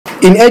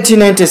In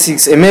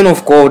 1896, a man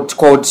of God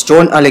called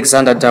John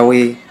Alexander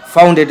Dawei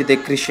founded the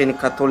Christian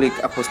Catholic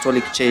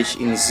Apostolic Church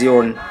in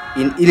Zion,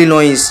 in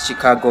Illinois,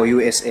 Chicago,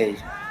 USA.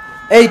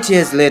 8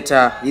 years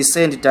later, he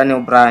sent Daniel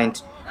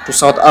Bryant to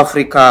South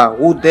Africa,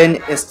 who then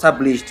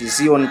established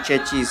Zion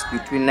churches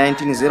between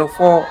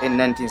 1904 and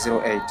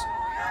 1908.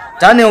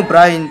 Daniel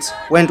Bryant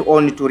went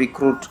on to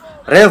recruit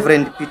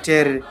Reverend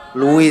Peter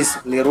Louis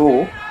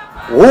Leroux,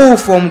 who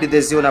formed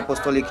the Zion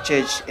Apostolic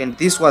Church, and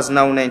this was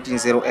now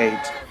 1908.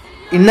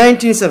 In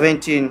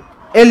 1917,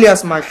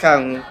 Elias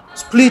Mahlangu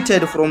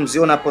splitted from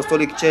Zion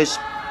Apostolic Church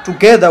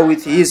together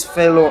with his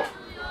fellow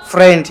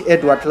friend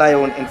Edward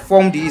Lyon and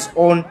formed his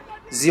own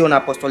Zion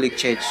Apostolic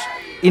Church.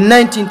 In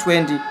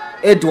 1920,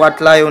 Edward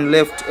Lyon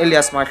left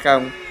Elias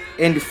Mahlangu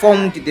and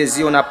formed the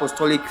Zion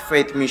Apostolic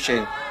Faith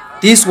Mission.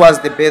 This was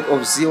the birth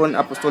of Zion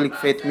Apostolic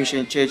Faith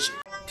Mission Church.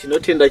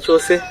 Tinotenda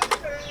chose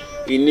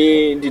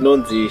ini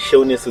ndinonzi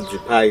Sheunesu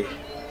Dzipai.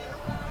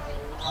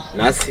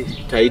 Nasi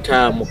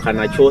taita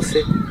mukana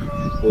chose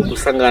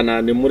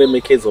wekusangana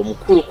nemuremekedzo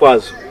mukuru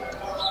kwazvo.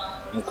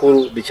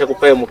 Mukuru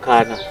ndichakupai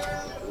mukana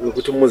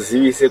wekuti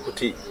muzivise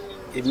kuti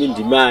imi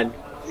ndimani.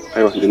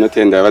 Aiwa,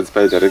 ndinotenda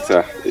Vadzipai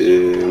director.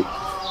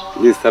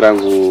 Zita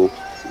rangu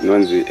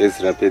nonzi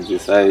Ezra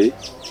Pedzisai.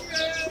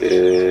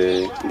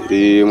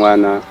 Ndiri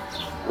mwana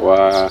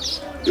wa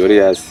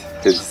Andreas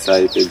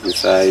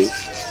Pedzisai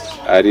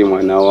ari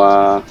mwana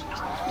wa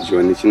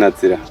John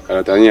Chinatsira.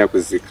 Karatanya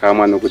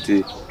kuzikamwa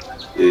nokuti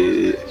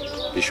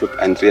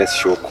Bishop Andreas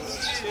Shoko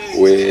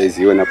we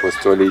Zion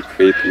Apostolic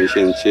Faith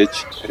Mission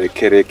Church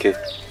rekereke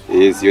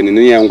Zion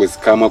nyangu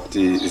zikamwa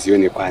kuti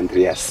Zion kwa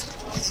Andreas.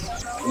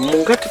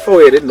 Mungati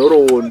pawere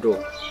nhoroondo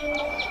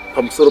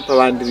pamusoro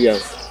pa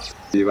Andreas.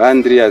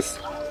 Andreas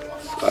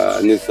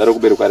nezaro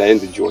kuberekwa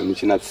raenzi John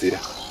Chinatsira.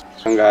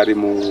 Anga ari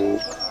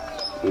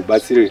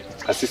mubatsiri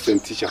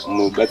assistant teacher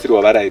mubatsiri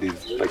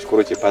wavarairidzi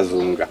pachikoro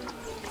chepazunga.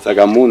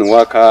 Saka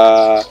munhu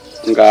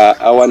nga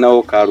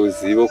awanawo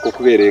karuzivo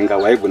kokuverenga,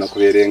 waigona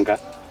kuverenga,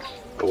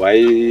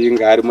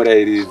 wainga ari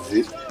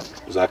murairidzi,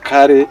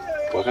 zvakare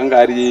wakanga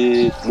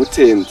ari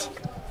mutendi,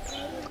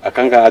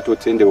 akanga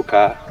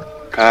atotendeuka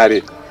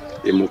kare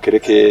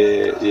mukereke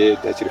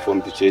yeDutch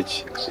Reformed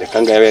Church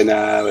yakanga yave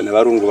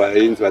navarungu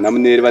vainzi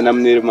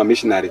vanamuneri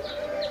mamissionary.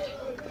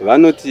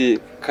 Vanoti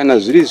kana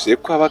zviri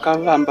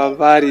zvekavakavamba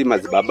vari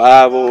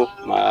madzibaba avo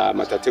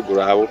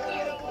matateguru avo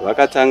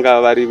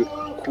vakatanga vari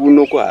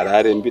kuno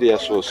kuHarare mbiri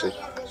yasvosve,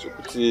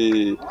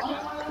 zvokuti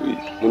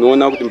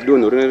munoona kuti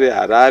mudonho rino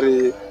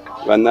reHarare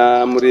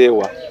vana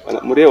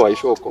murehwa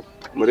ishoko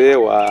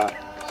murehwa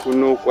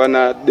kuno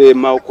kwana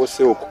dema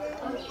ukose uko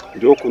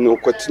ndio kuno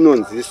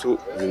kwatinonzi isu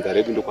dzinza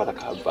redu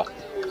ndokwarakabva.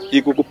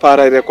 Iku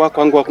kupararira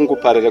kwakwangu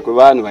kungopararira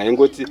kwevanhu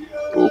vaingoti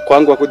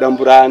kwangu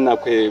kudamburana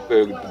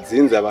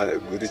kwedzinza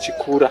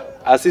richikura,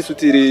 asi isu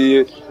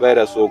tiri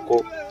vaira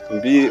soko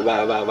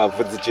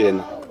vabvudzi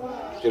chena,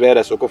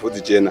 vaira soko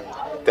vhudzi chena.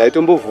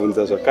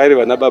 Taitombobvunza zvakare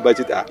vana baba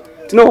chiti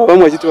tinohwa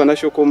vamwe vachiti vana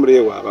shoko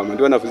murehwa, vamwe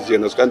ndivana vhudzi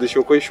chena, zvikanzi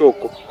shoko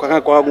ishoko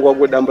kwanga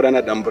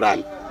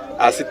kwangodamburana,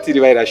 asi tiri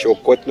vaira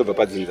shoko tinobva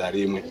padzinza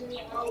rimwe.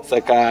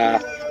 Saka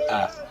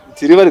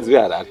tiri varidzi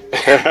veHarare.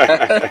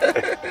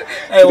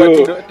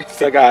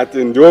 Saka hati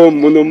ndio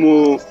muno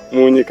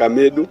munyika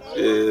medu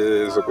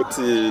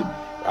zvokuti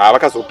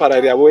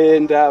vakazopararira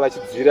voenda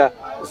vachidzira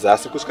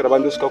zasi kusvikira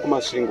vandosvika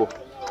kumasvingo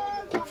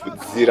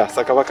kudzira.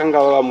 Saka vakanga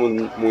vava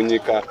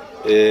munyika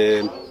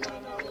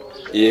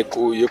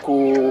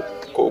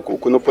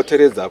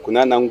kunopoteredza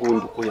kunana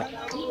ngundu kuya,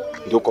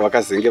 ndoko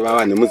vakazenge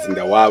vava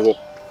nemuzinda wavo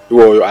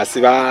iwoyo,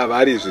 asi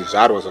vari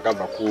zvizvarwa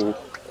zvakabva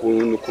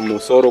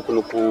kumusoro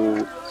kuno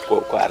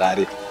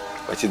kuHarare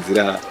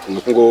vachidzira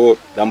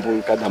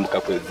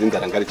kungodambuka kwedzinza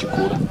ranga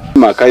richikura.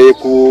 Mhaka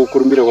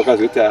yekurumbira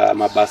kwakazoita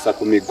mabasa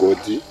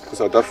kumigodhi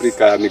kuSouth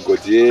Africa,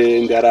 migodhi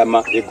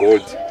yendarama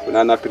yegold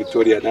kunana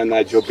Pretoria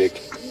nana Joburg.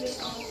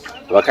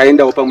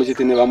 Vakaendawo pamwe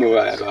chete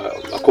nevamwe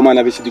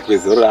vakomana vechidiki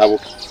vezero ravo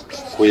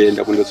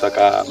kuenda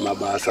kundotsvaka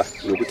mabasa,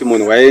 nokuti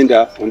munhu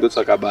waenda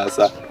kundotsvaka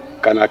basa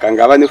kana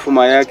akanga ava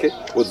nepfuma yake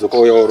wodzoka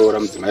uyaorora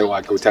mudzimai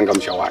wake utanga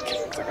musha wake.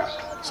 Saka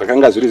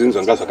zvakanga zviri zvinhu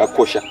zvanga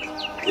zvakakosha.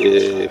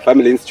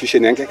 Family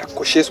institution yanga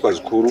yakakosheswa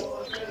zvikuru.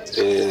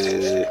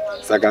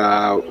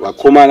 Saka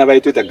vakomana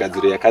vaitoita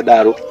gadziro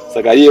yakadaro.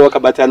 Saka iye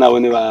wakabatanawo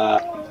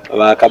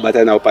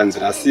nevakabatanawo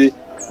panzira, asi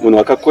munhu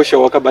wakakosha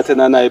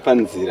wakabatana naye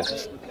panzira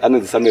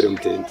anonzi Samuel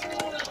Mutendi,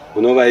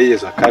 unova iye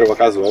zvakare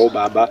wakazovawo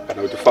baba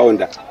kana kuti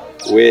founder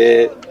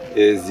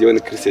weZion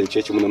Christian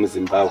Church muno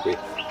muZimbabwe.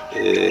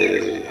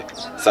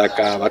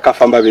 Saka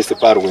vakafamba vese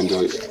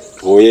parwendo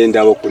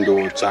voendawo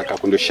kundotsvaka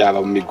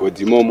kundoshava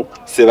mumigodhi imomo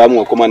sevamwe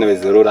vakomana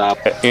vezero ravo.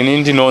 Ini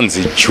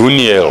ndinonzi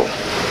Juniel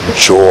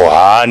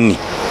Johani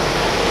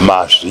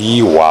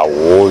Mazviwa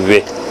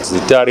Hove,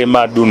 zita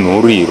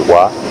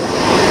remadunhurirwa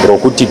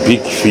rokuti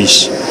Big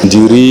Fish.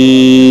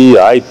 Ndiri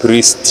high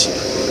priest,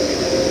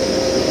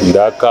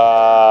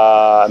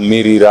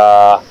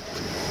 ndakamirira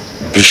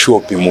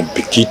bishop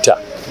mubhikita.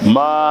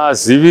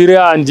 Mazivire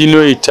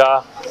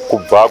andinoita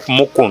kubva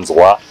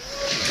mukunzwa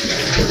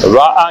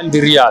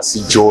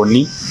vaAndreas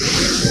John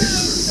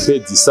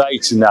pedzisai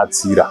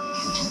chinatsira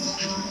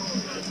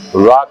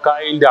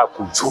vakaenda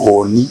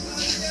kuJoni,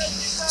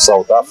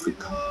 South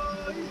Africa.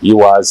 He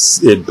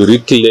was a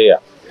bricklayer.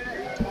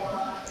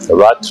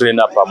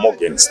 Vatrainer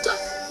paMorgenster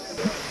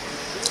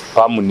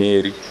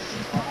paMuneri.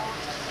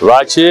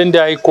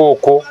 Vachienda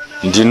ikoko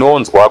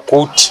ndinonzwa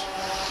kuti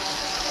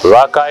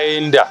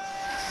vakaenda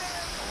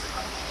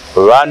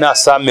vana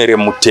Samere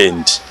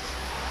Mutendi,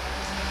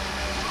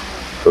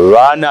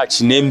 vana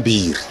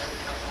Chinembiri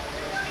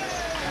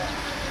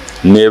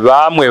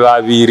nevamwe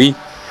vaviri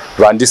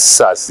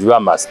vandisaziva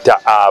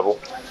mazita avo.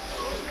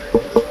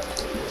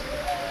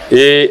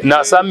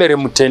 naSamere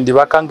Mutendi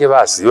vakange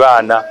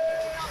vazivana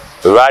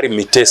vari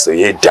mitezo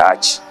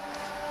yeDutch.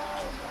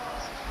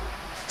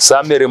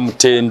 Samere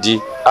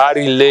Mutendi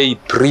ari lay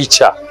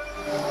preacher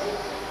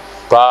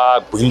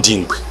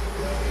paGwindingwe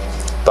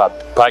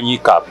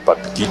panyika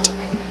paBikita.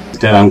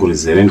 Zita rangu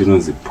rizere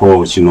ndinonzi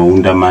Paul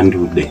Chinounda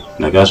Mandude.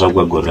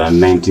 Ndakazvarwa gore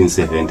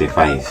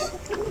 1975.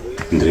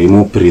 Ndiri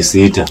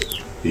mupresita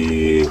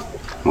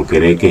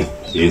mukereke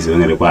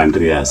yezionere kwa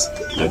Andreas.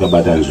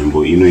 Ndakabata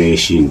nzvimbo ino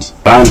yeShindi.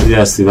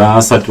 Andreas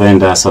vasati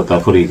vaenda South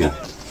Africa,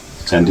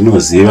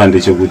 chandinoziva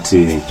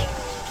ndechekuti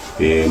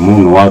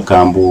munhu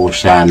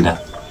wakamboshanda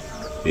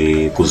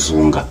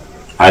kuzunga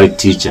ari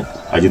teacher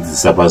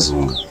achidzidzisa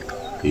pazunga.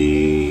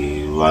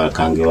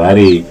 Vakange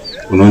vari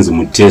unonzi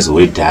mutezo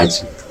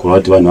weDutch, kureva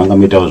kuti vanhu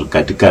vangamboitawo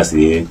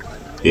zvikatikasi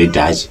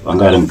yeDutch,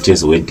 vanga vari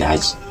mutezo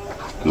weDutch.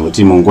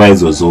 Nokuti munguva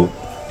idzodzo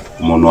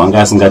munhu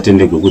wanga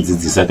asingatendegwi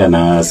kudzidzisa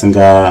kana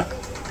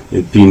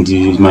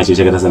asingapindi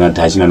machechi akaita sana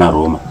Dutch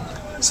naRoma.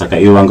 Saka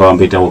ivo vanga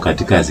vamboitawo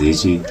katikasi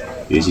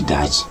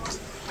yechiDutch.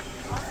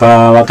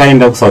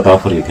 Pavakaenda kuSouth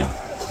Africa,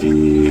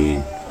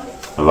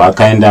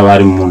 vakaenda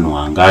vari munhu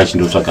wanga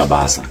achindotsvaka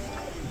basa.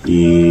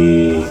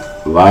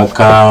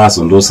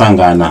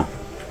 Vakazondosangana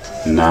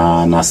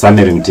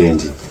naSamere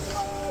Mutendi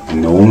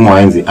neumwe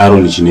wainzi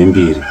Aaron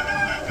Chinembiri.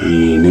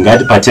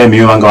 Ndingati patime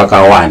iyo vanga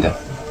vakawanda.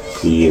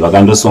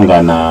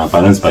 Vakandosongana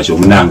panonzi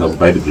paChomunanga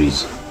kuBaitbridge.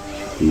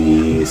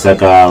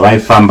 Saka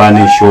vaifamba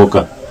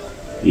neshoka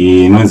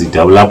inonzi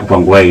double up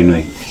panguva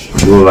ino.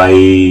 Ndivo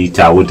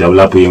vaiitawo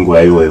double up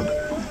yenguva iyoyo.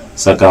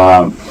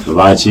 Saka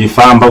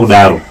vachifamba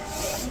kudaro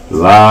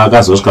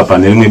vakazosvika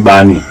pane rimwe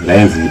bani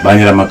rainzi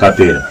bani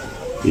raMakapera.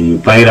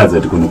 Pairadza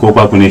kuti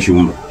kunokokwa kune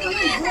shumba.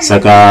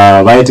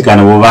 Saka vaiti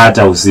kana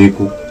vovata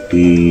usiku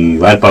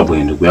vari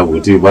pabwendo kuya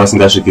kuti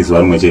vasingasvikisi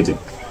vari mwechete,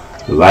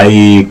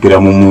 vaikwira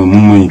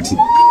mumuiti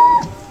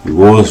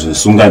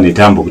vozvisunga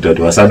netambo kuita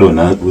kuti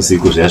vasadonha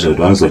usiku zviya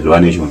kuti vanozodliwa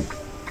neshumba.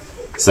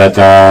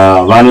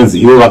 Saka vanonzi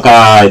ivo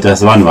vakaita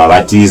sevanhu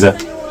vavatiza,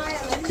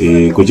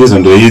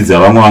 kuchizondoidza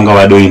vamwe vanga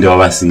vadoinda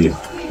vavasiya.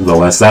 Kubva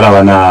kwasara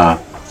vana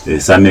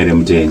Samere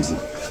Mutendi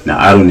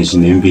naAaron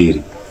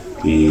Chinembiri.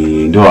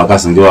 Ndo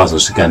vakazonge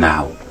vazosvika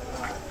navo.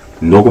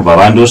 Ndokubva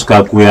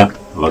vandosvika kuya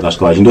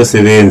vakasvika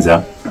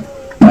vachindosevenza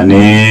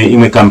pane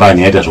imwe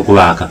kambani yaita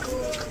zvokuvaka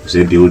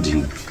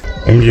zvebuilding.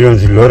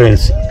 Ndinonzi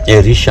Lawrence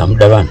Erisha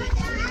Mudavana.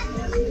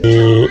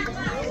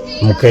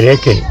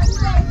 Mukereke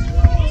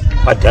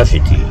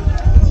paDavid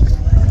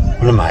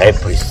kune mahigh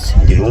priest,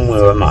 ndiri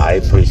umwe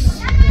wamahigh priest.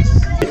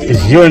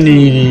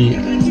 Zioni iri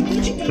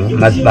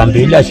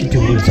madzibambiri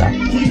achitiudza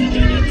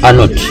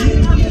anoti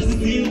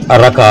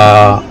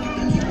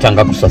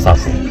arakatanga kuSouth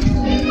Africa.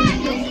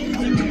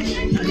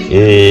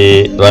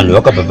 Vanhu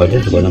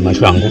vakabhabhatidzwa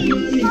namashango.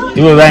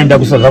 Ivo vaenda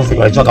kuSouth Africa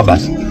vaitsvaka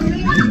basa,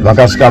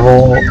 vakasvika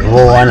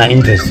vowana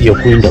interest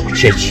yokuenda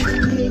kuchechi.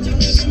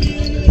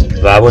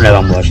 Vavona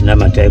vamwe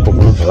vachinamata ipo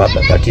kunobva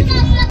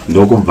vabhabhatidzwa.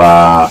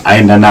 Ndokubva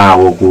aenda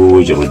navo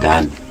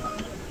kuJorodhani.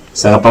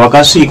 Saka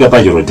pavakasvika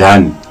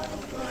paJorodhani,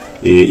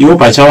 ivo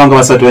pachavo vanga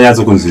vasati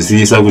vanyatso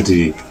kunzwisisa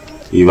kuti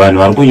vanhu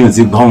vari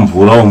kunyudzigwa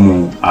mumvura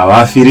umu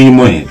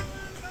havafirimo here.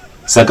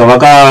 Saka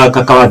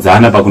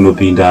vakakavadzana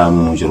pakunopinda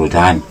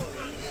muJorodhani.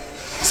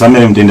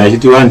 Samere Mutendi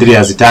achiti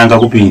Andreas, tanga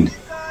kupinda,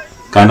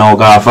 kana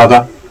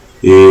ukafaka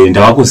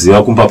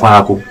ndavakuziva kumba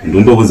kwako,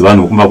 ndondoudza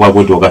vanhu kumba kwako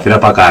kuti wakafira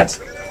pakati.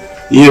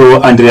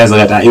 Ivo Andreas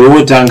akati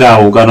iwe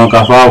tangawo, kana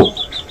ukafawo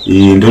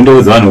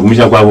ndondoudza vanhu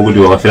kumisha kwako kuti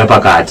wakafira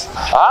pakati.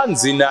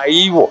 Hanzi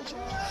naivo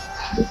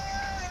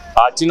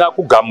hatina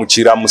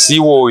kugamuchira musi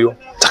iwoyo,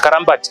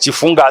 takaramba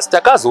tichifunga, asi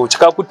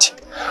takazotya kuti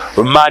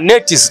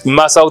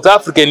maSouth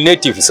African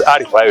natives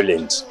are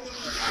violent.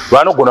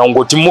 Vanogona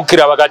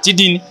kungotimukira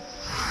vakatidini,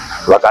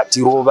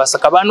 vakatirova.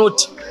 Saka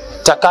vanoti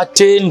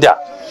takatenda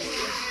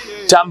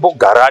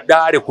tambogara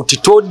dare kuti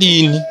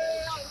todini.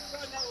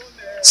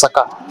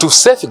 Saka to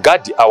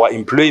safeguard our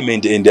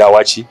employment and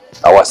our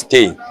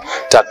stay,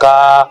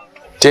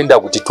 takatenda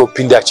kuti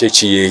topinda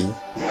chechi yenyu.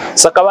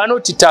 Saka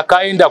vanoti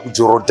takaenda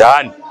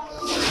kuJorodhani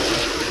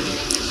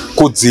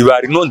kudziva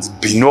rinonzi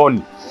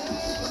Binoni.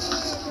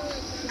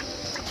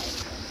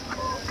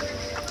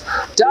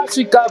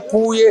 Tasvika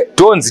kuye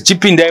tonzi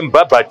chipindai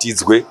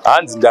mubhabhatidzwe.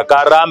 Hanzi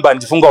ndakaramba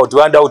ndifunga kuti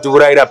vanda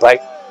kutiurayira pai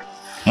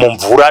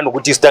mumvura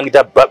nokuti sitangi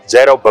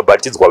tajaira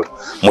kubhabhatidzwa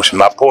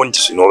muzvimapondi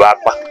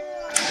zvinovakwa.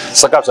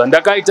 Saka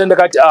zvandakaita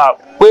ndakati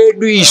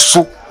kwedu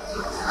isu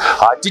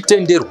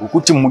hatitenderwi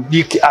kuti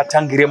mudiki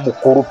atangire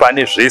mukuru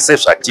pane zvese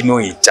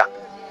zvatinoita.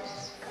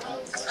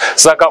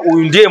 Saka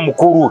uyu ndiye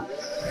mukuru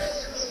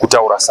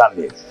kutaura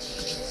Samuel.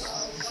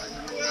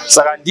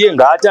 Saka ndiye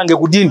ngaatange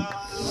kudini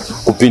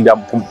kupinda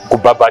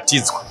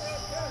kubhabhatidzwa.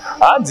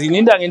 Hanzi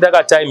ini ndange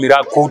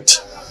ndakataimira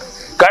kuti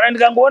kana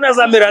ndikangoona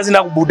Samuel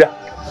asina kubuda,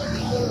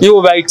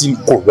 ivo vaiti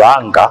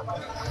kuvanga.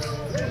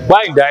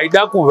 Kwai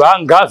ndaida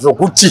kuvanga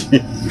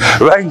zvokuti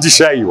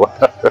vaindishayiwa.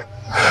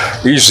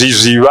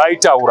 Izvi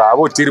vaitaura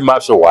havo tiri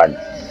masvohwani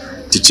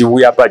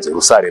tichiuya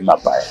paJerusarema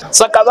paya.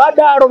 Saka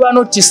vadaro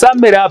vanoti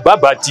Samuel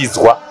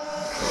abhabhatidzwa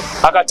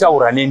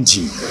akataura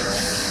nendimi.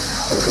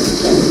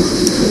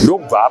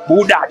 Ndobva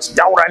abuda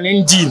achitaura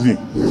nendimi.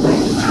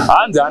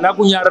 Hanzi haana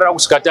kunyarara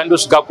kusvika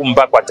tandosvika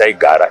kumba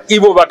kwataigara.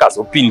 Ivo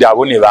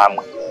vakazopindavo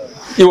nevamwe.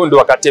 Ivo ndo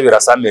vakatevera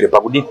Samuel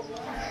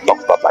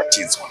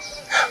pakubhabhatidzwa.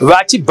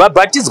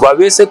 Vachibhabhatidzwa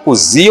vese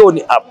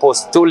kuZion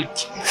Apostolic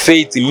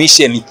Faith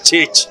Mission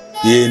Church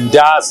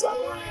yendaza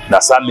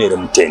naSamuel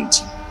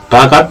Mutendi.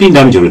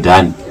 Paakapinda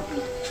muJorodhani,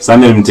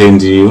 Samuel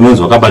Mutendi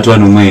unonzi wakabatwa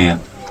nomweya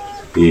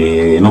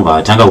inobva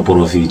atanga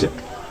kuprofita.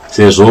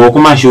 Sezvo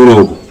kumashure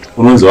uku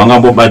unonzi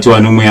wangambobatiwa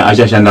nomweya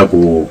achashanda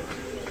kunzi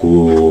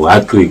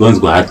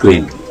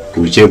kuHartland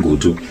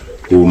kuChegutu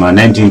kuma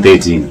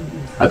 1913.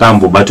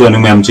 Akambobatiwa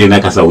nomweya mutsvene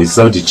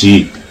akasahwisisa kuti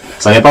chii.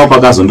 Saka ipapo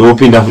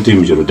pakazondopinda futi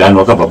muJorodhani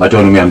wakabva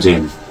batwa nomweya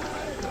mutsvene.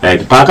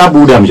 Right,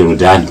 paakabuda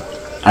muJorodhani,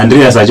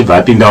 Andreas achibva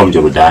apindawo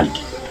muJorodhani.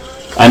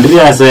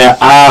 Andreas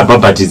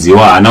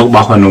abhabhatidziwa haana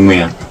kubatwa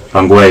nomweya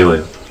panguva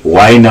iyoyo.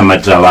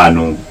 Wainamatira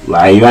vanhu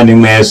vaiva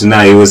nemweya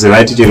zvinayo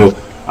sevaiti chero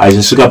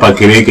achisvika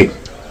pakereke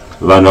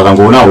vanhu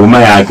vakangoona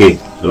huma yake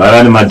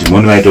vaiva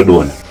nemadhimoni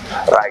vaitodonha.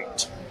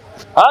 Right.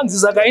 Hanzi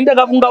saka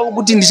indakafungawo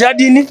kuti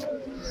ndichadini?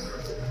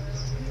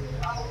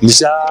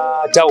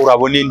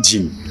 Ndichataurawo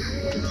nendimi.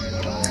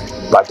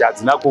 But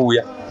hadzina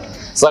kuuya.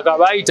 Saka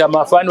vaita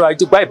mafani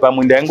vaiti kwai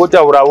pamwe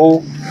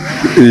ndaingotaurawo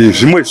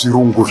zvimwe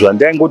zvirungu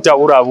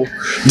zvandaingotaurawo.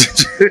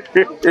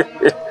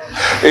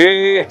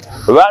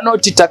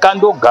 Vanoti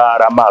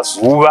takandogara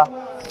mazuva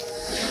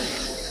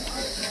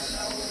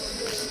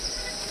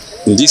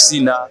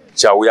ndisina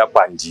chauya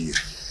pandiri.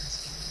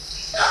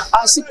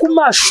 Asi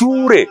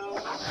kumashure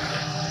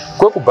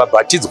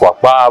kwekubhabhatidzwa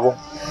kwavo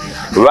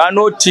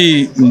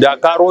vanoti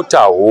ndakarota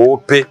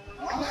hope.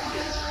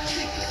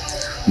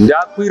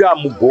 Ndakwira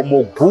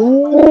mugomo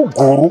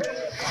guru.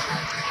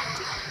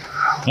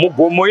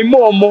 Mugomo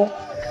imomo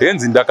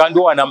henzi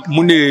ndakandowana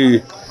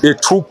mune a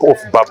troop of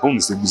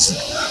baboons,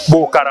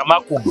 boka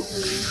ramakudo.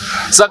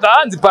 Saka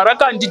hanzi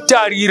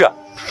parakanditarira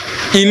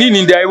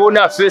inini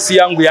ndaiona fesi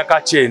yangu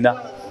yakachena.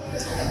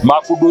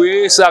 Makudo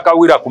yese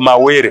akawira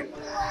kumawere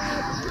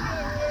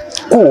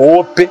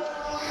kuhope.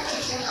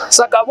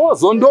 Saka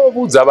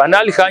vozondobudza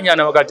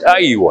vanalikhanyana vakati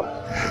aiwa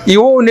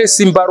iwe une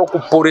simba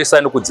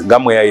rokuporesa nekudzinga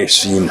mweya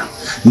yesvina,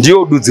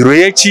 ndiyo dudziro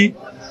yechi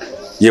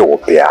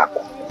yehope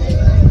yako.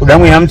 Kuda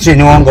mweya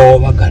mutsvene wangawo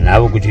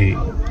vaganavo kuti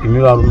imi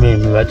varume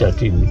imi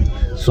vatatu imi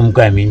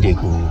sumukai muende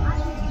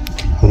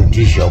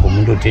kuRhodesia uko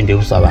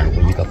mundotendeusa vanhu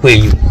kunyika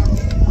kwenyu.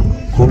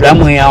 Kuda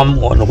mweya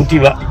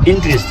nokuti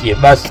interest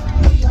yebasa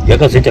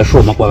yakazoita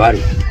shoma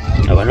kwavari,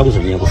 havana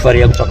kuzonyanya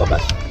kufarira kutsvaka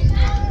basa,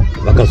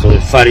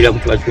 vakazofarira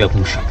kuti vachiuya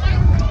kumusha.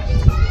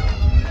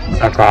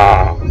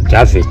 Saka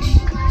David,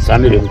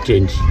 Samuel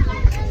Mutendi,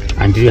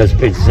 Andreas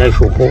pedzisai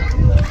shoko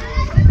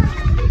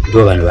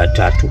ndo vanhu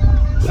vatatu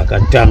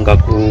vakatanga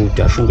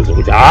kuti ashungudzwa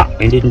kuti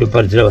ende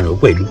tindoparidzira vanhu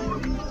vekwedu.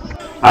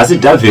 Asi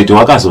David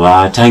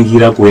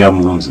wakazovatangira kuuya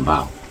muno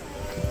Zimbabwe.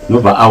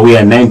 Nobva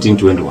auya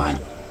 1921.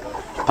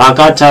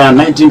 Pakata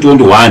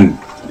 1921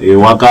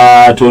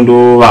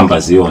 wakatondovamba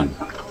Zion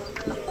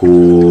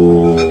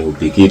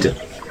kubhikita.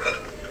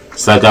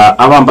 Saka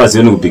avamba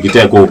Zion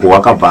kubhikita ikoko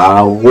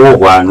wakabva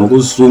wohwa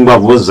nokusungwa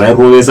bvozi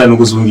zvairovesa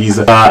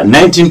nokusungisa.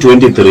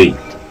 1923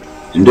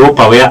 ndo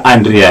pauya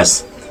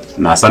Andreas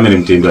naSamuel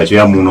Mutendi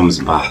vachiuya muno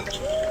muZimbabwe.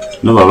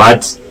 Nobva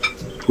vati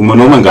umwe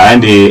nomwe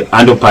ngaaende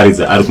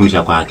andoparidza ari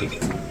kumusha kwake.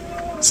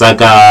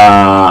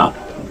 Saka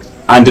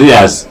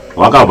Andreas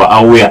wakabva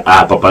auya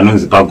apa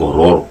panonzi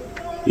paGororo.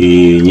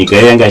 Nyika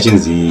yanga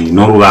ichinzi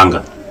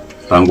Noruvanga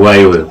panguva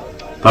iyoyo.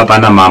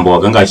 Papana mambo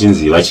wakanga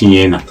achinzi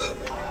Vachinyena,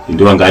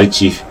 ndiye wanga ari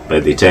chief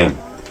by the time.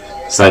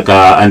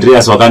 Saka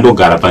Andreas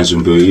wakandogara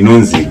panzvimbo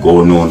inonzi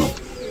Gonono.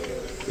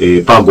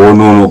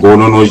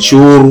 Pagonono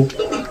churu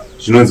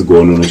chinonzi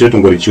Gonono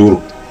chotongori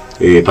churu.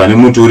 Pane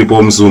muti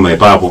uripo musuma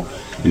ipapo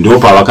ndo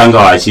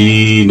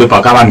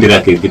pakavambira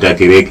kuita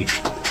kereke.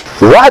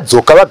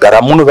 Vadzoka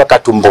vagara muno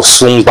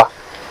vakatombosungwa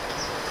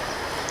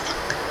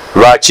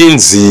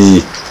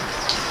vachinzi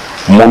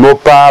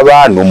munopa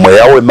vanhu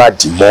mweya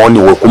wemadhimoni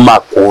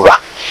wekumakuva,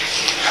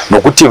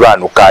 nokuti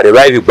vanhu kare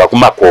vaivigwa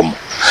kumakomo.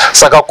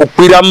 Saka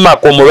kukwira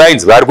mumakomo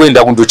vainzi vari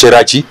kuenda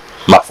kundochera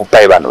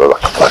mafupa evanhu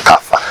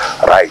vakafa.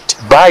 Right.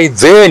 By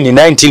then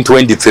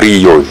 1923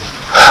 iyoyo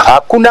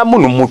hakuna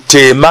munhu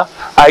mutema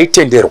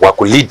aitenderwa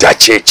kuleader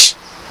church.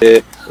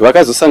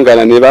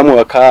 Vakazosangana nevamwe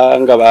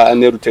vakanga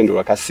vane rutendo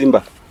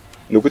rwakasimba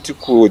nokuti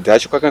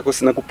kudhachi kwakanga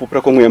kusina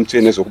kupupura kwomweya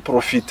mutsvene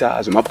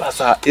zvokuprofita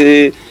zvemabasa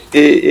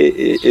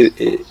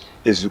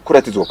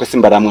ezvikuratidzwa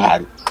kwesimba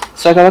raMwari.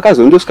 Saka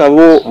vakazondosvika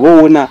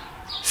voona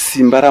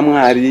simba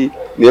raMwari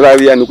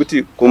nevaviya,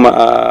 nokuti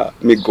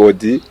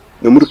migodhi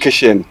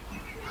nomurukesheni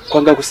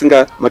kwanga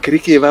kusinga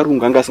makiriki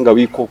evarungu anga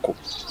asingawi ikoko,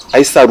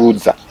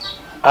 aisarudza.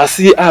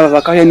 Asi ava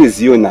vakauya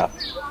neZion ava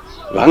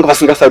vanga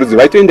vasingasarudzi,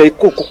 vaitoenda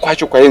ikoko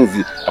kwacho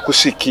kwainzi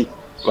akusviki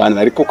vanhu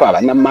vari ikoko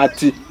havana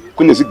mati,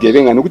 kune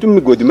zvigevenga, nokuti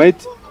mumigodhi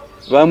maiti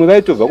vamwe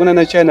vaitobva kuna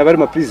naChina vari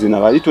maprizina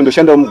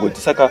vaitondoshandawo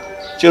mugodhi, saka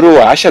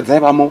chero hasha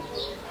dzaivamo.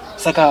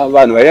 Saka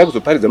vanhu vaiya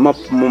kuzoparidza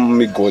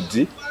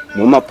mumigodhi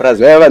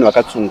nomumapurazi vaiva vanhu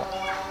vakatsunga.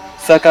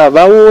 Saka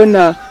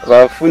vaona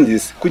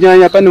vafundisi,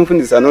 kunyanya pane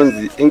mufundisi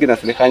anonzi Andreas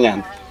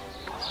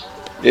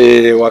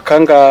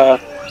wakanga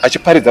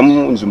achiparidza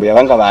munzvimbo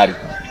yavanga vari,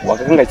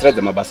 wakanga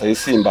achiratidza mabasa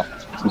esimba,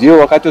 ndiyo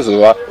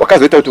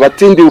wakazoita kuti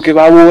vatendeuke,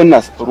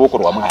 vaona ruoko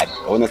rwaMwari,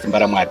 vaona simba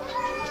raMwari.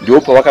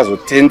 Ndiyo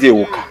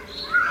pavakazotendeuka,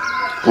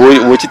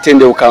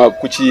 vochitendeuka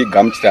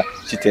kuchigamuchira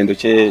chitendo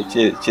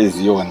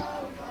cheZion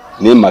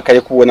nemhaka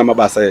yekuona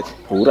mabasa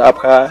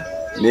kurapwa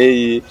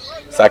nei.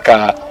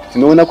 Saka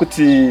tinoona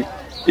kuti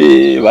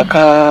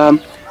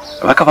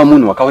vakava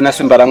munhu wakaona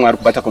simba raMwari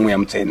kubata kwomweya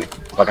mutsvene,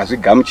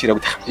 vakazvigamuchira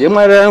kuti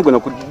yeMwari anogona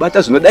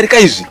kubata zvinodarika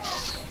izvi.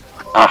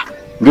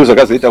 Ndizvo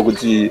zvakazoita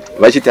kuti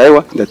vachiti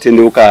aiwa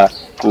ndatendeuka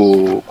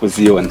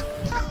kuZion.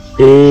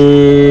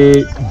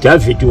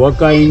 David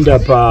wakaenda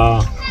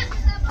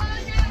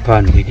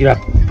panhikira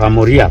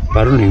paMoria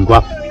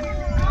parunhingwa,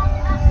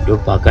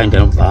 ndopakaenda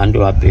nobva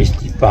andova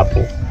best ipapo.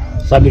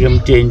 Samire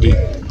Mutendi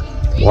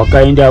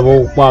wakaendavo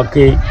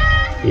kwake,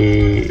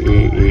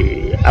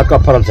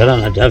 akaparadzana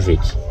naDavid.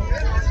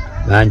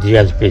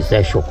 Andreas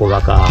pesa shoko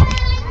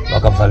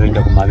vakabva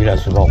vaenda kumavira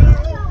zuva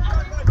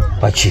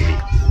pachivi.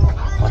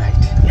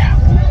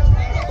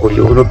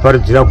 Uyu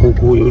unoparidzira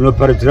kuku, uyu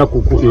unoparidzira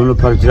kuku, uyu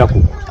unoparidzira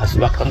kuku, asi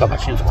vakanga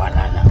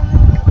vachinzwanana.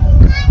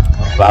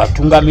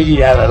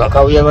 Vatungamiriri ava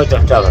vakauya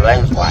vatatu ava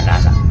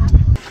vainzwanana.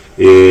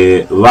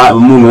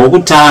 Munhu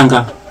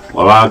wokutanga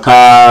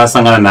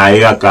wavakasangana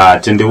naye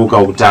akatendeuka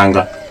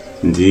wokutanga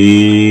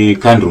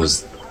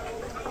ndiAndreas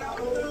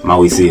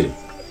Mawisire.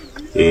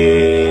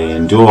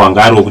 Ndio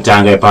wanga ari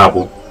wokutanga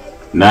ipapo,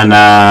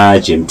 nana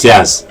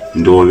Andreas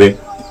Ndove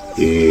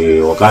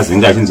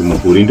wakazinga achinzi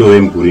Muguri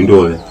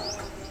Ndove,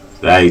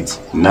 right,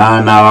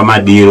 nana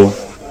vaMadiro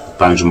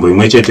panzvimbo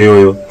imwe chete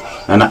iyoyo,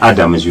 nana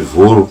Adam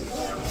Chivhuru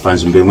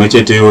panzvimbo imwe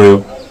chete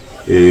iyoyo,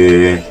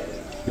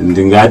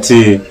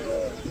 ndingati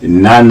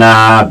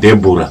nana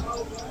Bebura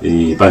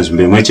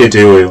panzvimbo imwe chete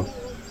iyoyo.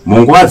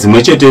 Munguva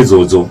dzimwe chete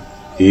idzodzo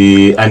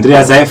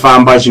Andreas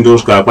aifamba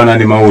achindosvika kwana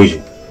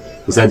neMaushi,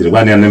 kusati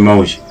kwana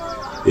neMaushi.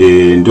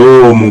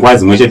 Ndo munguva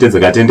dzimwe chete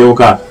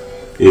dzakatendeuka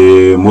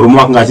murume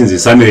wakanga achinzi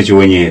Samire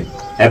Chiwenyere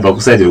aibva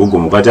kusati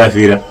kugomo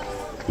kwatafira.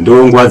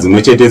 Ndo nguva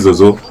dzimwe chete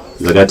idzodzo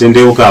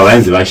dzakatendeuka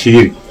vainzi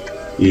Vashiri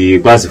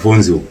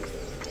kwaZifunzi.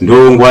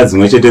 Ndo nguva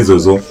dzimwe chete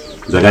idzodzo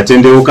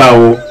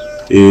dzakatendeukawo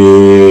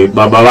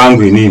baba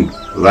vangu inini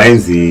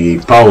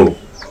vainzi Paulo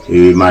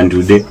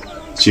Mandude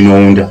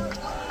Chinounda.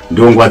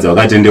 Ndo nguva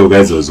dzavakatendeuka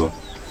idzodzo.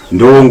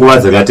 Ndo nguva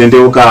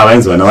dzakatendeuka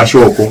vainzi vana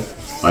vaShoko,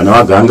 vana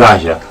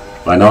vaGangasha,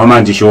 vana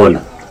vaMandishona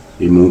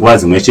munguva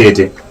dzimwe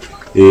chete.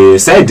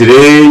 Saidi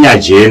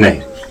reNyajena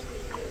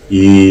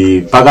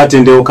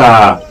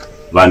pakatendeuka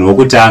vanhu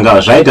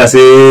vokutanga, zvaita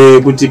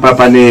sekuti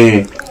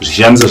papane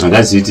zvishamiso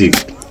zvanga zvichiitika.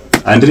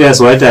 Andreas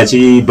waiti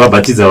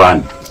achibhabhatidza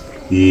vanhu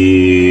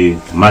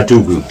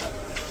Matugu,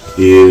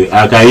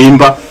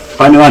 akaimba,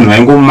 pane vanhu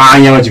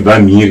vaingomanya vachibva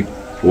mhiri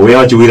vouya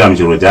vachiwira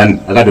muJorodhani,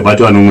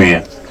 akatobatwa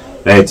nomweya.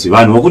 Right,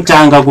 vanhu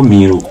vokutanga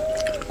kumhiri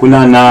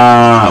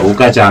kunana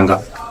Ukachanga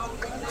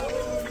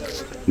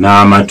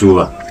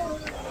naMatuva,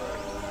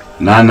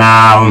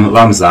 nana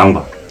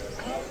vaMuzangwa,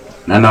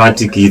 nana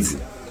Vatikidzi,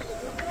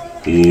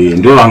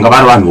 ndo vanga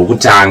vari vanhu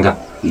vokutanga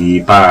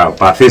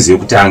pafezi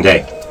yokutanga.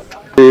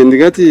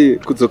 Ndingati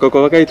kudzoka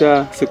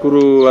kwavakaita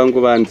sekuru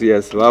vangu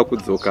vaAndreas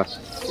vakudzoka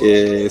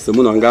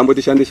semunhu wanga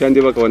amboti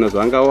shande vakawana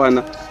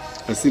zvavangawana,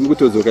 asi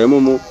mukutodzoka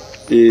imomo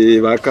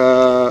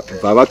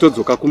vakabva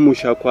vatodzoka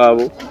kumusha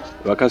kwavo,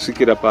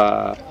 vakasvikira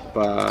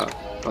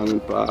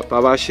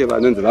pavashe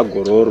vanonzi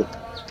vaGororo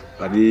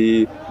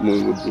vari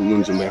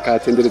munzvimbo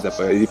yakatenderedza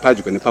iri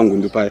padyo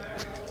nepangundu paya.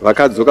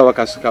 Vakadzoka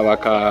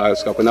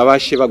vakasvika kuna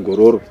vashe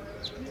vaGororo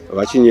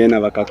vachinyena,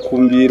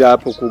 vakakumbira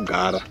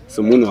pokugara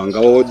semunhu wanga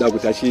oda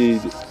kuti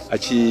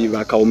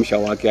achivakawo musha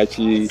wake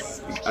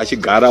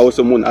achigarawo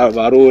semunhu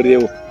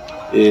varorewo.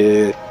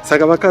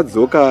 Saka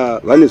vakadzoka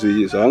vane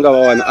zvavanga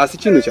vawana, asi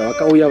chinhu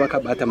chavakauya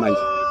vakabata manje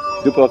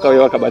ndipo vakauya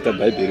vakabata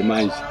Bhaibheri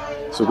manje,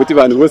 zvokuti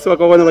vanhu vose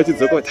vakaona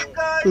vachidzoka kuti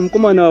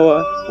mukomana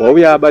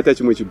wauya abata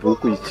chimwe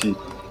chibhuku ichi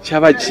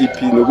chava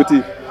chipi,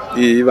 nokuti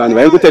vanhu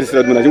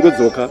vaingotarisira kuti munhu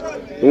achingodzoka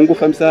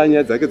ongofambisa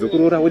nyaya dzake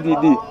dzokuroora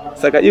odidi.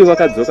 Saka ivo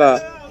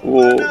vakadzoka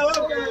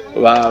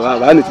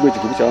vane chimwe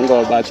chibhuku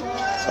chavanga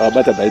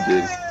vabata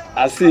Bhaibheri,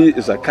 asi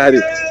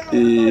zvakare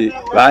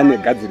vane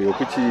gadziro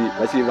yokuti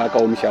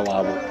vachivakawo musha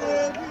wavo.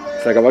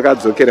 Saka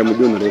vakadzokera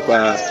mudunhu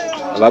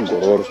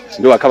vagororo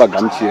ndo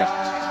vakavagamuchira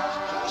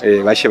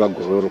vashe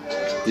vagororo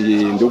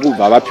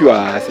ndokubva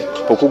vapiwa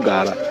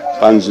pokugara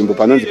panzvimbo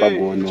panonzi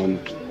pagonono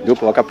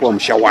ndipo vakapiwa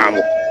musha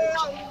wavo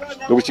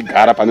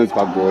ndokuchigara panonzi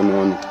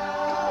pagonono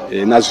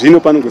nazvino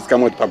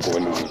panongosikamwa kuti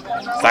pagonono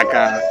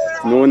saka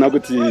tinoona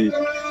kuti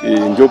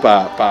ndo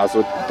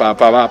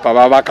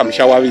pavavaka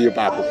musha wavo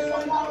ipapo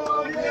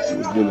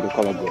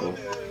kwavagororo.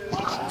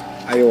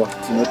 Aiwa,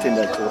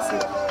 tinotenda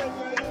chose.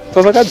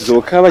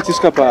 Pavakadzoka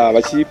vachisvika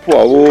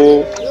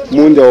vachipiwawo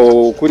munda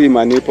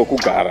wokurima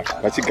nepokugara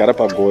vachigara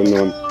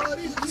pagonono.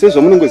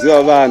 Sezvo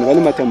munongoziva vanhu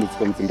vane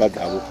matambudziko mudzimba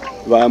dzavo,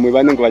 vamwe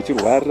vanenge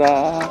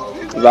vachirwara,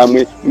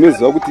 vamwe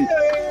munoziva kuti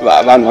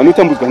vanhu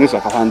vanotambudzwa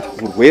nezvakawanda,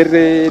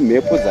 urwere,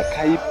 mhepo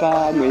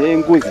dzakaipa, mweya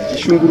yengozi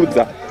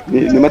ichishungurudza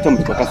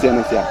nematambudziko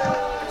akasiyana siyana.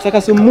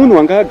 Saka semunhu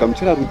wanga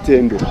agamuchira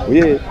rutendo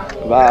uye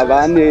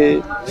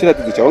vane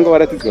chiratidzo chavanga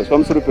varatidzwa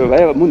pamusoro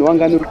munhu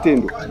wanga ane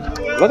rutendo,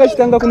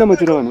 vakachitanga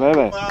kunamatira vanhu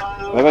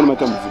vaiva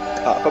nematambudziko.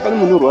 Papane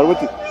munhu urwara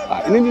kuti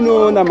ini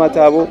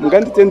ndinonamata avo,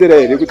 munganditendera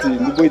here kuti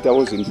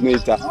ndimboitawo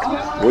zvandinoita,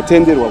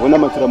 votenderwa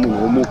vonamatira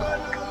munhu womuka.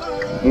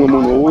 Mumwe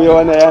munhu uya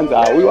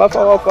wanayanza uyu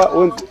wafa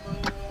onzi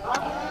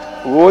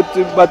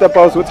votibata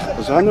pausi kuti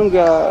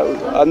zvanonga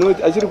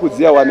achiri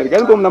kudziya wana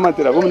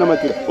rikanimbomunamatira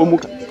vomunamatira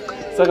omuka.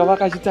 Saka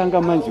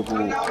vakachitanga manje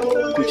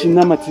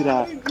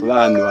kuchinamatira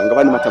vanhu vanga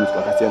vane matambudziko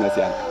akasiyana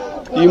siyana.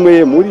 Imwe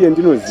yemhuri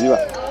yendinoziva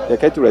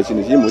yakaitirwa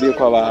chinhu chemhuri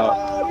yekwava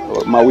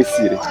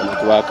mawisire kana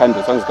kuti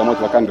vakandwa sanzi kama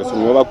kuti vakandwa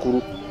somwe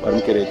vakuru vari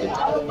mukereke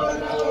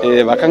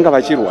vakanga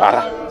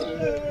vachirwara.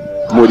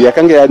 Mhuri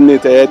yakanga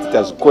yaneta yati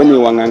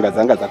tazvikonewa, n'anga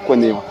dzanga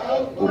dzakonewa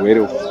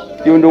urwere.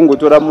 Ivo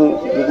ndongotora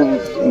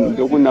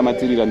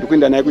ndokunamatirira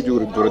ndokuenda naye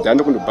kuJorodhani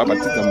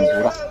ndokundobhabhatidza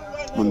mumvura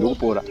munhu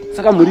ndokupora.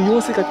 Saka mhuri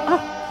yose kati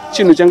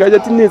chinhu changa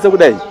chatinetsa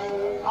kudai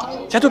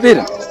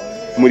chatopera.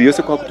 Mhuri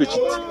yose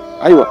kwakutochiti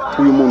aiwa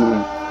uyu munhu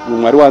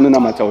Mwari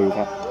waanonamata uyu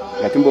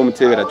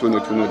ngatimbomutevera tione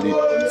kuti unodii.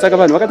 Saka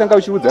vanhu vakatanga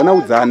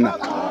vachiudzana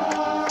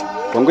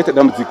vangoita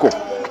dambudziko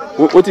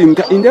oti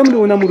inda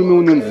munoona murume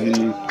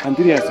unonzi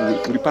Andreas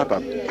uri papa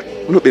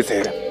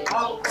unobetsera.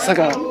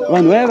 Saka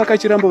vanhu vaya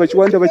vakachiramba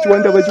vachiwanda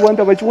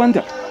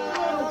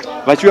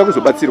vachiuya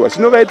kuzobatsirwa.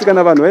 Zvino vaiti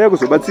kana vanhu vaya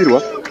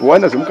kuzobatsirwa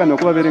vowana zvomukana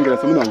wekuvaverengera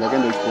semunhu wanga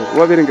akaenda kuchikoro,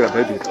 uvaverengera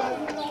bhaibheri.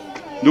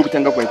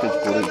 Ndokutanga kwaita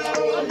chikoro ichi.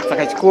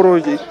 Saka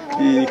chikoro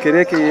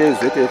kereke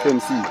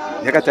yeZAFMC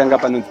yakatanga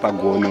panonzi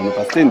pagonono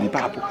pastendi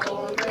ipapo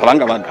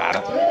pavanga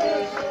vagara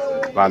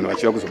vanhu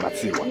vachiuya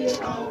kuzobatsirwa.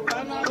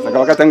 Saka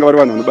vakatanga vari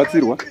vanhu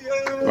vanobatsirwa,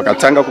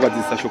 vakatanga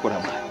kuvadzidzisa shoko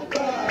raMwari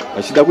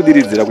vachida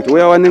kudiridzira kuti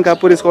uya wanenge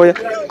aporeswa uya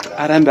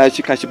arambe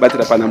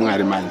achibatira pana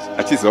Mwari manje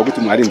achiziva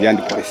kuti Mwari ndiye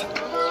andiporesa.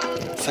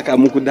 Saka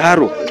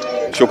mukudaro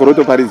shoko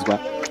rotoparidzwa,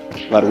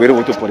 varwere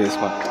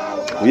votoporeswa.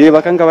 Uye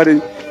vakanga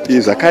vari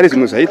zvakare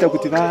zvimwe zvaita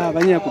kuti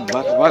vanyanya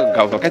kubva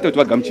vakaita kuti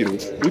vagamuchirwe,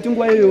 nokuti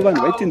nguva iyoyo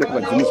vanhu vaitenda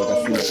kuvadzimu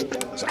zvakasimba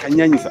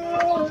zvakanyanyisa,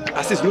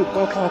 asi zvino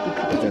kwava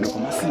kupikadzana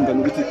kwamasimba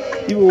nokuti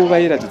ivo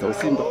vairatidza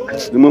usimba.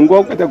 Dzimwe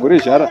nguva kukaita gore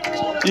zhara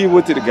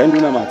ivo ti regai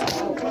ndonamata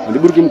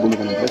handiburuki mugomo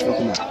kana mvura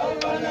kunaka.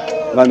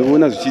 Vanhu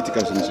voona zvichiitika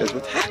zvinhu zvacho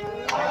kuti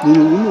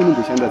munhu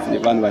unomboshanda sei.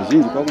 Vanhu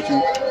vazhinji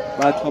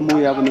kwakuchibatwa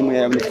mwoyo yavo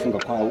nemweya yavo nekufunga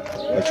kwavo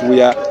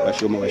vachiuya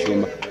vashoma.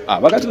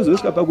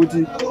 Vakatozosvika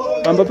pakuti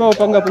pamba pavo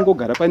panga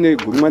pongogara pane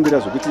gurumwandira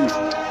zvokuti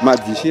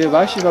madzishe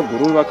vashi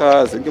vagororo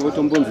vakazenge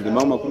votombonzi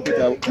nemamwe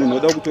makurukota avo, munhu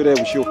oda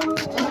kutorai ushiwo,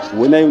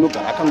 honai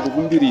unogara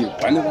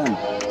akangokumbirirwa nevanhu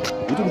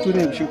kuti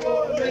kutorai ushiwo.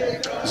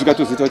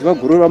 Zvikatozoita kuti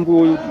vagororo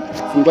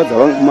vambopfungwa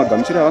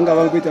dzavamagamuchira vanga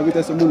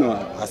vangoita semunhu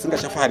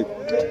asingachafari,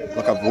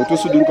 vakabva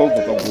votosuduruka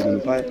kubva pagonono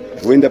paya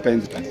voenda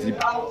painzi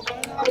padhibha.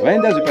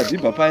 Vaendazve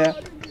padhibha paya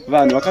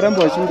vanhu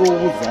vakaramba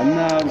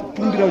vachingoudzana,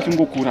 kumbira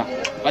vachingokura,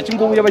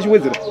 vachingouya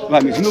vachiwedzera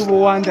vanhu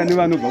zvinovowanda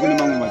nevanobva kune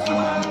mamwe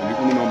madzimambo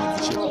nekune mamwe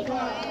madzishe.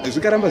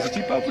 Zvikaramba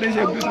zvichipa puresha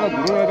yekuti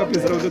vagororo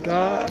vakapedzera kutoti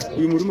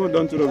uyu murume unoda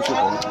kutora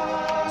ushoko.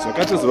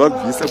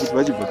 Zvakatozovabvisa kuti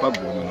vachibva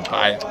pagonono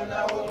paya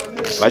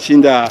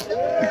vachienda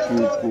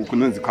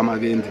kunonzi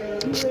kwamavende,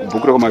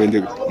 kubhukura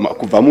kwamavende,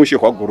 kubva mushe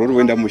hwagororo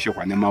voenda mushe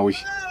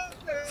hwanemauzhe.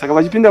 Saka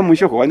vachipinda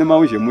mushe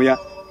hwanemauzhe muya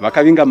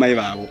vakavinga mai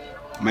vavo,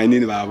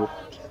 mainini vavo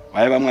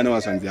vaiva mwana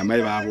wazvanzi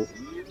yamai vavo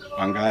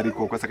vanga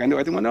arikoko. Saka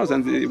ndikati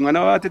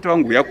mwana watete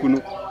wangu uya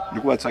kuno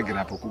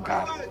ndikuvatsvagira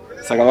pokugara.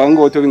 Saka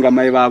vangotovinga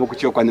mai vavo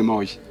kuchiokwa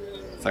nemauzhe.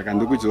 Saka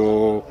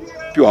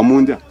ndikuzopiwa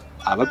munda.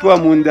 Avapiwa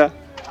munda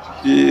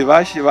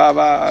vashi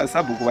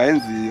sabhuku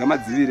vaenzi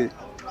vamadzivire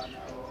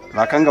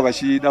vakanga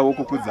vachidawo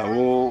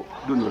kukudzawo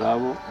dunhu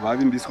ravo,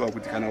 vavimbiswa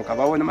kuti kana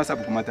ukavaona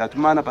masabhuku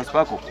 3-4 pasi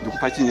pako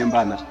ndikupa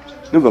chinyembana.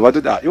 Ndobva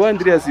vatoti iwe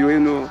Andreas iwe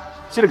ino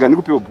chirega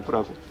ndikupiwa bhuku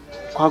rako.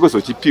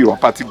 Kwakuzochipiwa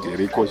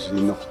patigereko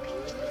zvino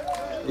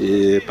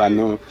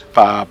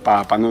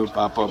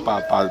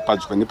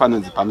padyo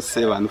nepanonzi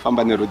pamuseva,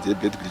 anofamba nerodhi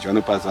yebedbridge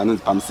vanopaza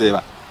vanonzi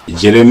pamuseva.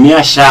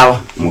 Jeremia Shava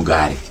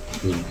mugari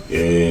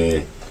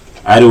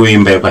ari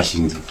weimba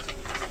yekwashinzi.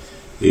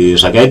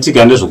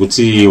 Zvakaitika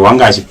ndezvokuti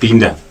wanga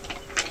achipinda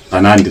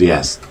pana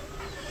Andreas.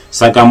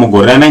 Saka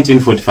mugore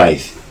ra1945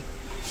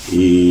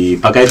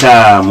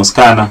 pakaita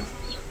musikana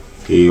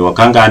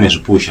wakanga ane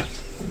zvipusha.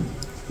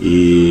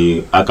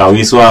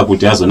 akawiswa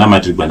kuti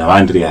azonamatirwa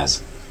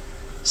naAndreas.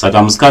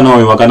 Saka musikana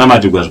uyu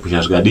wakanamatirwa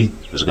zvikusha zvikadi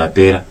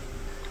zvikapera.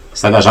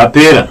 Saka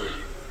zvapera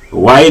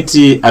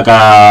White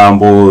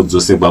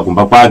akambodzosegwa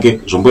kumba kwake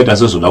zvomboita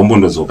sezvoda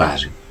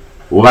kumbondodzokazve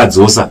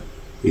wovadzosa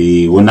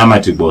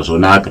wonamatirwa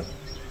zvonaka.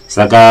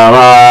 Saka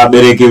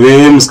vabereki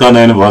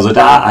vemusikana uyu vazoti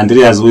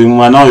Andreas uyu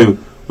mwana uyu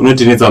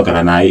unotinetsa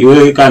kugara naye,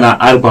 iwe kana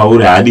ari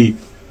pauri hadi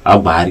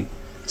agwari.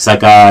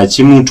 Saka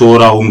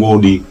chimutora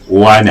ungodi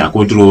uwane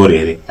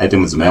akotirorere aite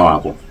mudzimai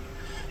wako.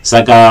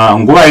 Saka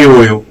nguva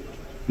iyoyo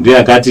ndiye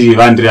akati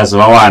vaAndreas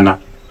vawana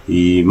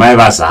mai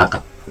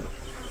vaZaka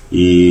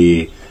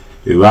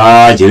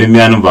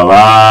vaJeremia anobva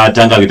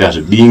vatanga kuita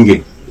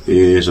zvibinge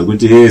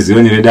zvokuti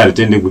Zion redu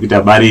haritende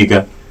kuita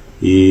barika.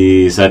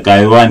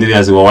 Saka ivo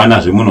Andreas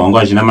wawana zvemunhu wangu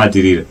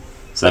achinamatirira.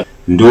 Saka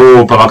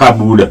ndo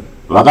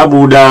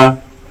pavakabuda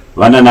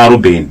vana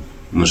naRuben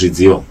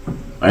muzvidziva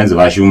vainzi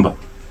vashumba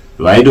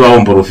vaitwawo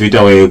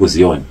muprofita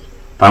wekuZion.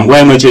 Panguva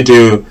imwe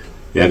cheteyo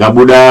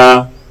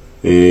yakabuda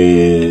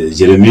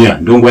Jeremia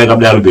ndonguva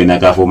yakabuda Ruben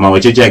akafoma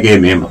wachechi yake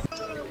yemhemba.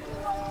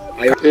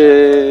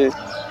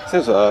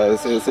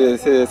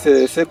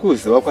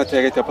 Sekuziva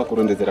kwatakaita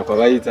pakurondedzera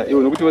kwavaita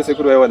ivo nokuti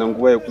vesekuru vaiwana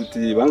nguva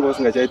yekuti vanga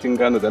vasingachaiti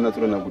ngano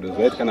dzanaturo nagudo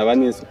zvaiti kana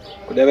vaneso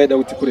kudai vaida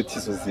kuti kure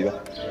tizoziva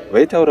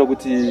vaitaura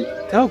kuti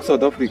tava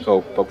kuSouth Africa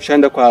uku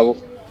pakushanda kwavo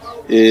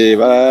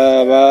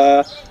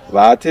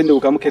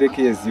vatendeuka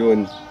mukereke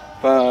yeZion.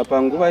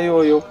 Panguva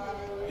iyoyo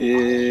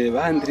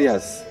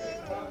vaAndreas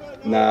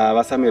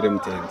navaSamuel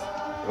Mutendi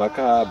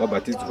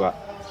vakabhabhatidzwa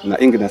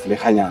naIgnatius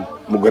Lehanyana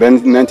mugore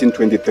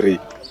 1923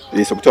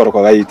 sokutaura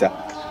kwavaita.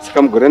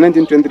 Saka mugore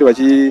 1923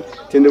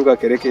 vachitendeuka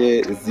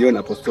kereke Zion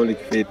Apostolic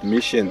Faith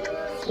Mission.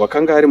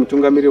 Wakanga ari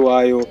mutungamiri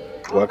wayo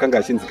wakanga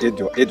achinzi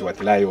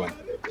Edward Lyon.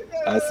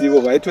 Asi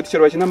ivo vaitoti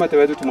chero vachinamata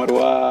vaitoti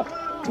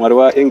mwari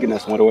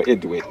waIgnatius mwari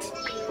waEdward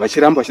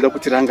vachiramba vachida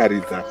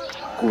kutirangaridza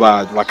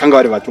kuva vakanga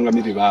vari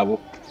vatungamiri vavo.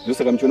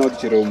 Ndosaka muchiona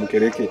kuti chero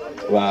mukereke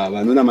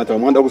vanonamata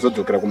vamwe vanoda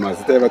kuzodzokera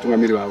kumazita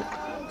evatungamiri vavo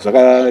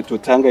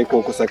zvakatotanga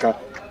ikoko. Saka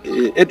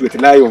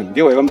Edward Lyon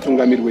ndiye waiva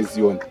mutungamiri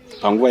weZion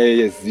panguva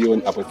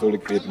yeZion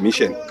Apostolic Faith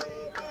Mission.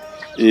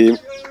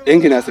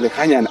 Ignatius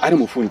Lehanyana ari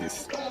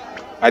mufundisi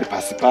ari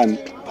pasi pano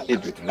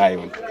paEdward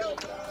Lyon.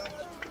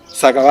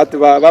 Saka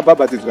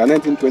vabhabhatidzwa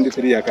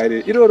 1923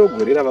 yakare iroro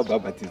gore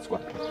ravabhabhatidzwa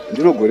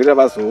ndiro gore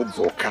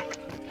ravazodzoka.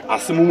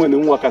 Asi mumwe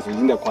nemumwe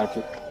akazoinda kwake.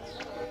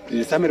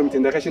 Samuel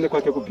Mutendi akashinda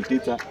kwake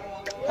kubhikita,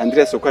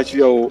 Andreas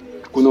okachiuyawo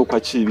kuno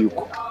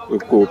kwachiviko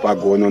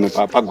pagono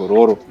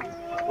pagororo.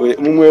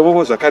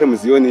 Mumwewo zvakare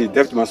muZion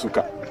David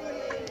Masuka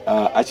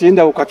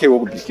achiendawo kwakewo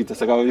kubhikita.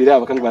 Saka vaviri ava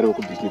vakanga vari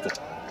vokubhikita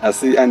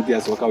asi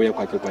Andreas wakauya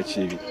kwake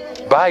kwachivi.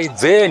 By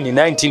then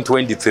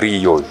 1923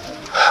 iyoyo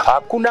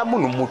hakuna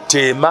munhu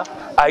mutema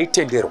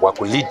aitenderwa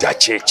kuleader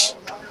church.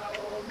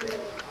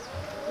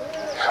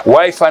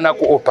 Waifana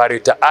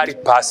kuoperata ari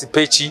pasi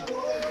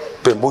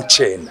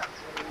pemuchena.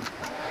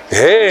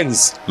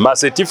 Hence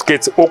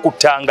certificates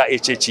okutanga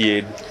echechi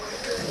yedu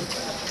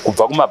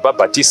kubva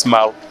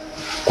kumabaptismal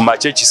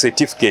kumachechi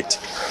certificate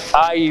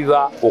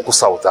aiva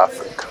okuSouth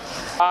Africa.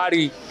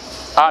 Ari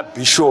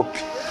Bishop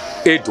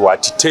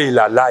Edward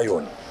Taylor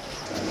Lyon.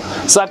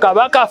 Saka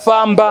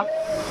vakafamba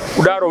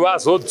kudaro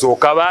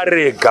vazodzoka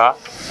varega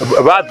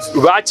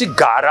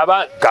vachigara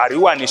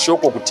vagariwa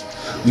neshoko kuti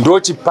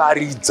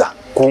ndochiparidza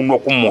kuno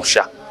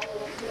kumusha.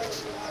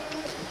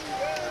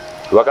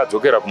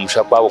 Vakadzokera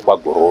kumusha kwavo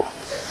kwagororo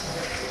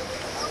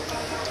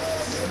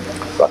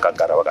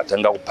vakagara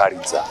vakatanga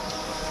kuparidza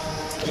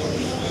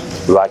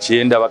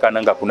vachienda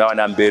vakananga kuna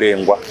vana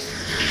Mberengwa.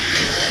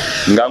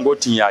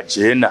 Ngangoti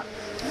Nyajena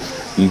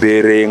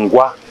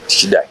Mberengwa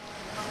tichidai.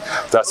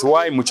 That's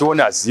why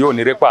muchiona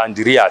Zion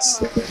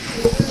rekwaAndreas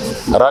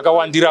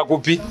rakawandira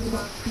kupi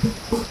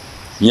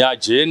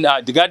Nyajena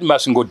ndingati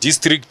Masvingo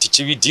district,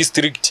 Chivi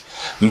district,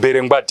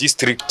 Mberengwa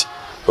district,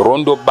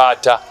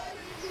 Rondobata,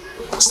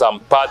 some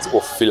parts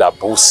of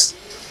Philabus,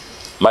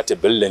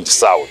 Matabeleland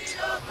South.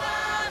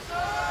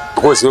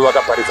 Because we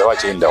vakaparidza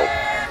vachiendawo.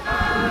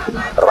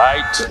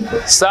 Right.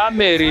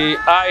 Samuel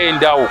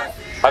aendawo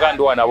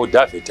akandowanavo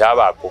David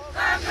avako.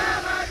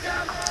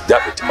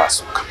 David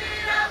Masuka.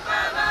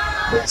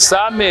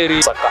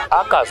 Samuel saka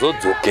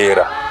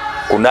akazodzokera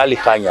kuna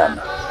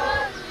Lehanyana.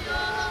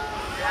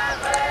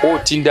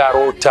 Oti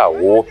ndarota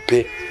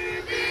hope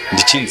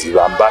ndichinzi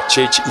vamba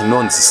church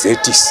inonzi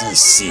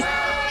ZCC.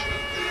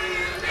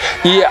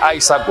 Iye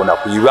aisagona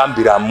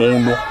kuivambira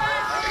muno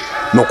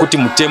nokuti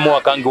mutemo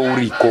wakanga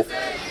uriko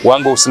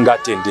wanga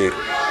usingatenderi.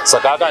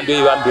 Saka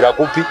akandoivambira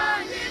kupi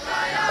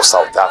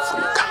kuSouth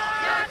Africa.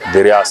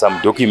 There are some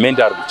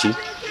documentary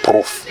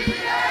proof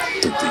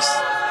to this.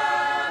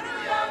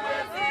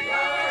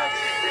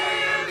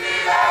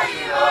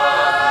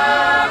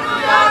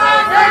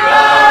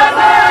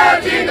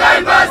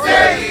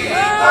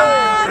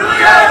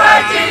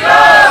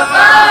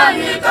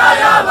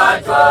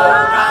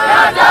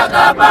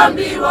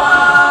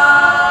 Bambiwa